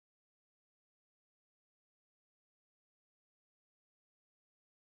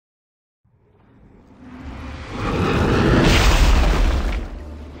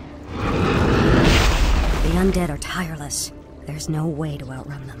undead are tireless. There's no way to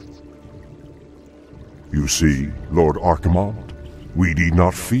outrun them. You see, Lord Archimonde, we need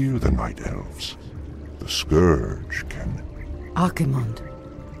not fear the Night Elves. The Scourge can... Archimonde,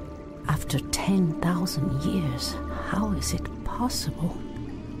 after 10,000 years, how is it possible?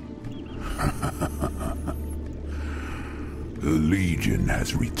 The Legion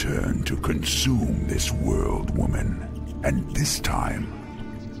has returned to consume this world, woman. And this time,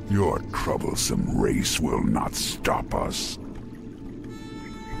 your troublesome race will not stop us.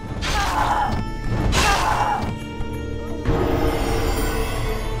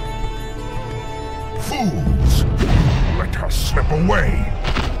 Fools! Let her slip away!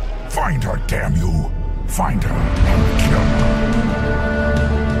 Find her, damn you! Find her and kill her!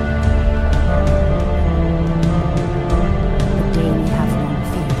 The day we have long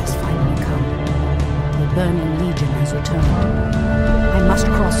feared has finally come. The Burning Legion has returned. I must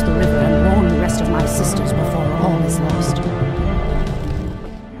cross the river and warn the rest of my sisters before all is lost.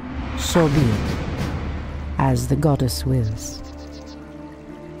 So be it, as the goddess wills.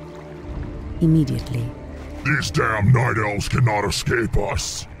 Immediately. These damn Night Elves cannot escape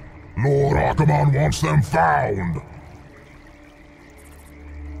us. Lord Archimonde wants them found.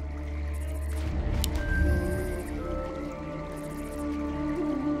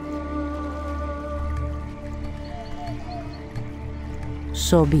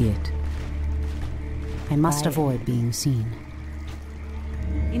 So be it. I must avoid being seen.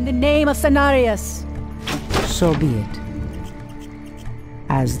 In the name of Sentinels! So be it.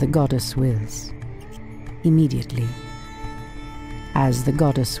 As the goddess wills. Immediately. As the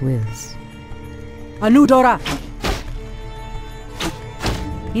goddess wills. Anudora!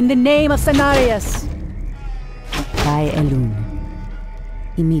 In the name of Sentinels! By Elune.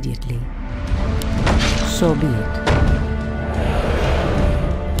 Immediately. So be it.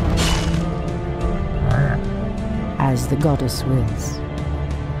 As the goddess wills.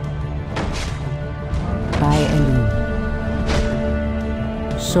 By Elune.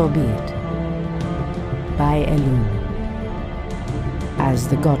 So be it. By Elune. As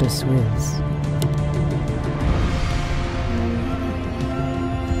the goddess wills.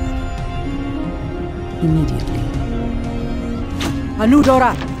 Immediately.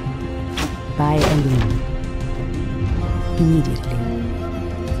 Anudora! By Elune. Immediately.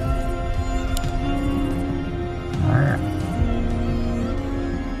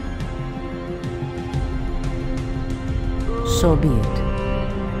 So be it.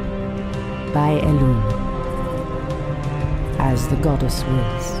 By Elune. As the goddess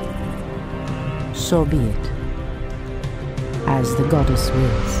wills. So be it. As the goddess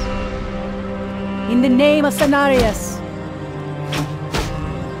wills. In the name of Sentinels!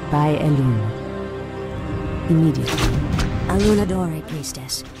 By Elune. Immediately. Alunadore,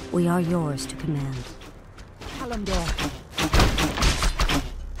 Priestess. We are yours to command. Kalimdor.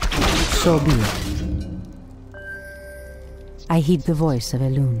 So be it. I heed the voice of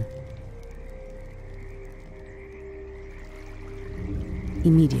Elune.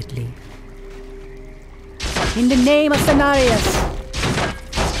 Immediately. In the name of Sentinels!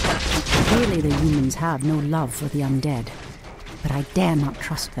 Clearly the humans have no love for the undead, but I dare not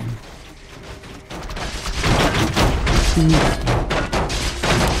trust them. Immediately.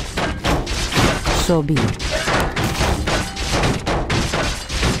 So be it.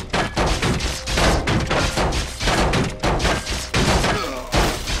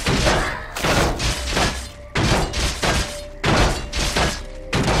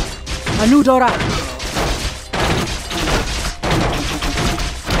 Anudora!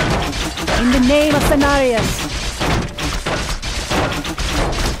 In the name of Sentinels!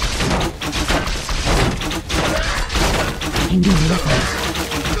 Hindu river.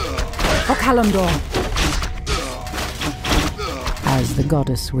 O Kalimdor! As the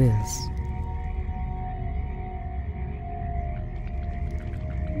goddess wills.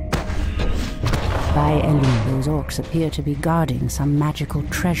 By Elune, those orcs appear to be guarding some magical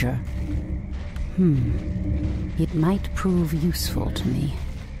treasure. It might prove useful to me.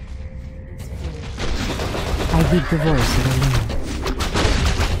 I heed the voice of Elune.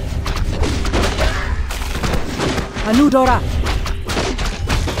 Anudora!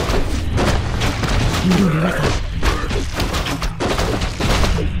 Hindu river.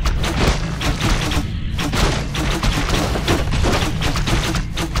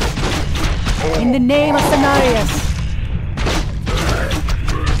 In the name of Sentinels!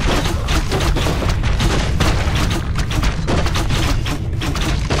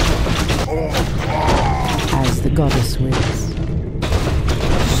 As the goddess wills.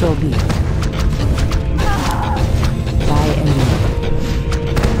 So be it. By Elune.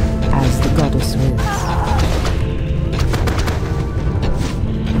 As the goddess wills.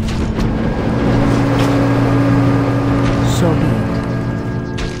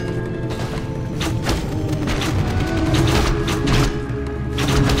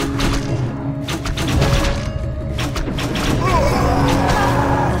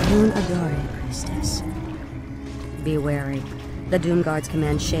 Be wary. The Doomguards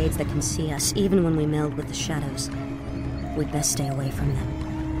command shades that can see us, even when we meld with the shadows. We'd best stay away from them.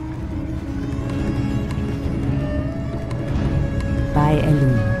 By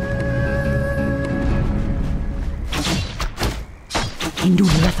Elune. Hindu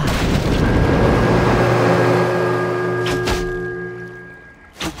Refa.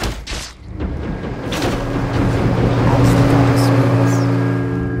 As the goddess wills.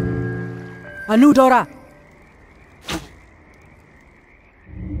 Anudora!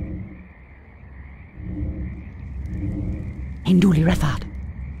 Hinduli Refad.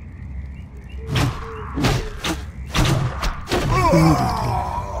 Immediately.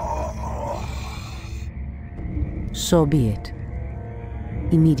 So be it.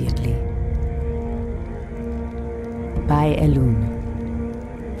 Immediately. By Elune.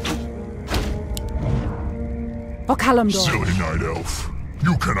 Okalamdor. Silly Night Elf.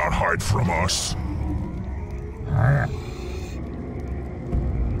 You cannot hide from us.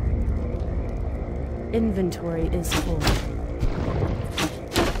 Inventory is full.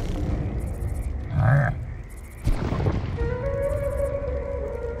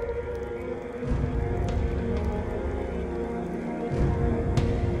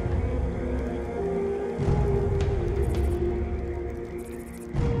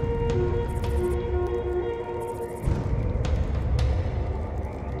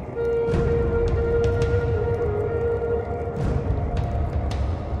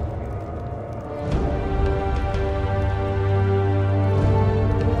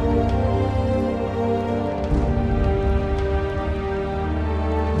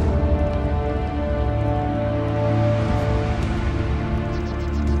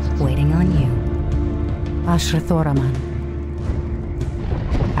 Waiting on you. Ashrathoraman.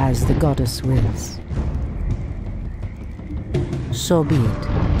 As the goddess wills. So be it.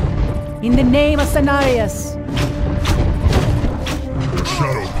 In the name of Cenarius!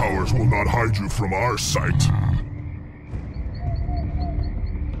 Shadow powers will not hide you from our sight.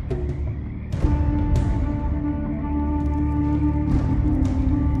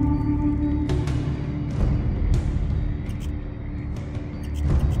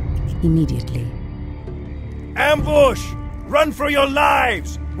 Immediately. Ambush! Run for your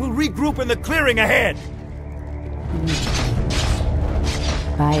lives! We'll regroup in the clearing ahead!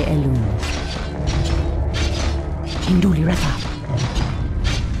 By Elune. Hinduli Refa.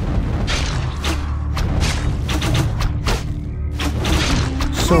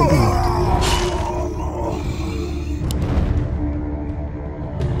 So be it.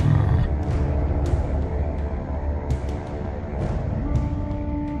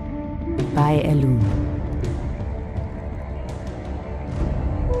 By Elune.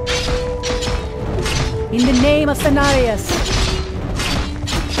 In the name of Cenarius.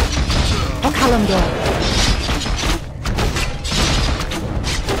 Okalamdor.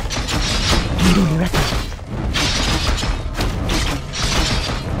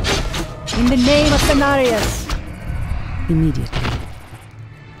 In the name of Cenarius. Immediately.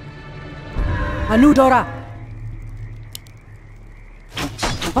 Anudora.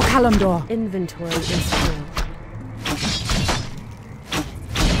 Okalamdor. Inventory is full.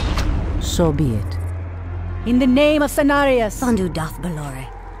 So be it. In the name of Cenarius. Bandu doth Belore.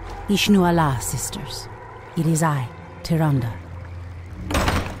 Ishnu Allah, sisters. It is I, Tyrande.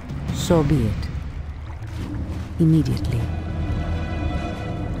 So be it. Immediately.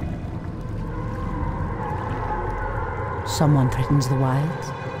 Someone threatens the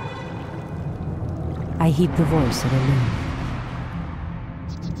wilds. I heed the voice of Elune.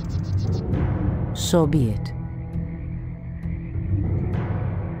 So be it.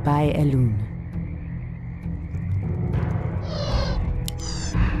 By Elune.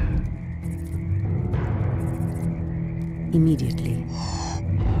 Immediately.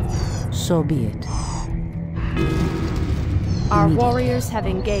 So be it. Our warriors have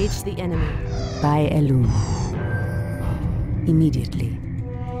engaged the enemy. By Elune. Immediately.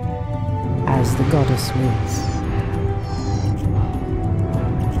 As the goddess wills.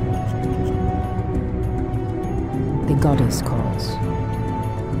 The goddess calls.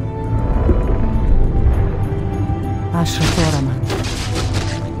 Ashrathoraman.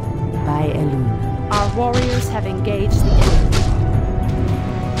 By Elune. Our warriors have engaged the enemy.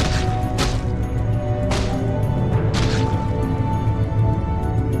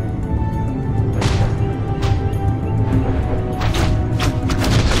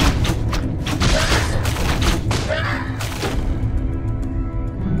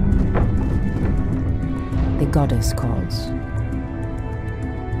 The goddess calls.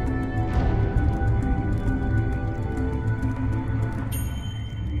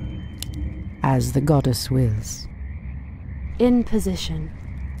 As the goddess wills. In position.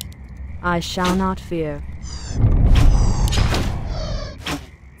 I shall not fear.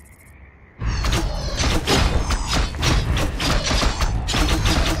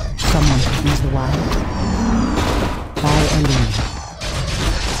 Someone could use the wild. By Elune.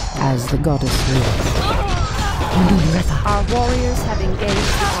 As the goddess wills. Blue River. Our warriors have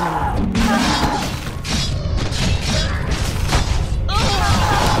engaged the enemy.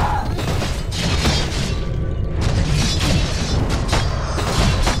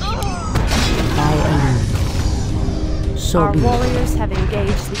 By Elune. So Our be it. warriors have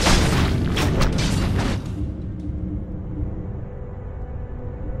engaged the enemy.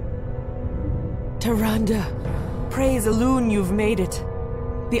 Tyrande, praise Elune you've made it.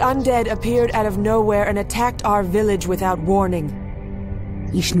 The undead appeared out of nowhere and attacked our village without warning.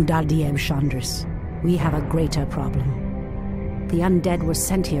 Ishnudaldi Tichondrius, we have a greater problem. The undead were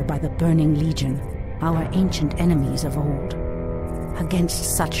sent here by the Burning Legion, our ancient enemies of old.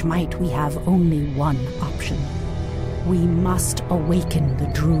 Against such might, we have only one option. We must awaken the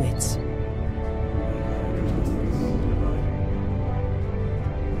druids.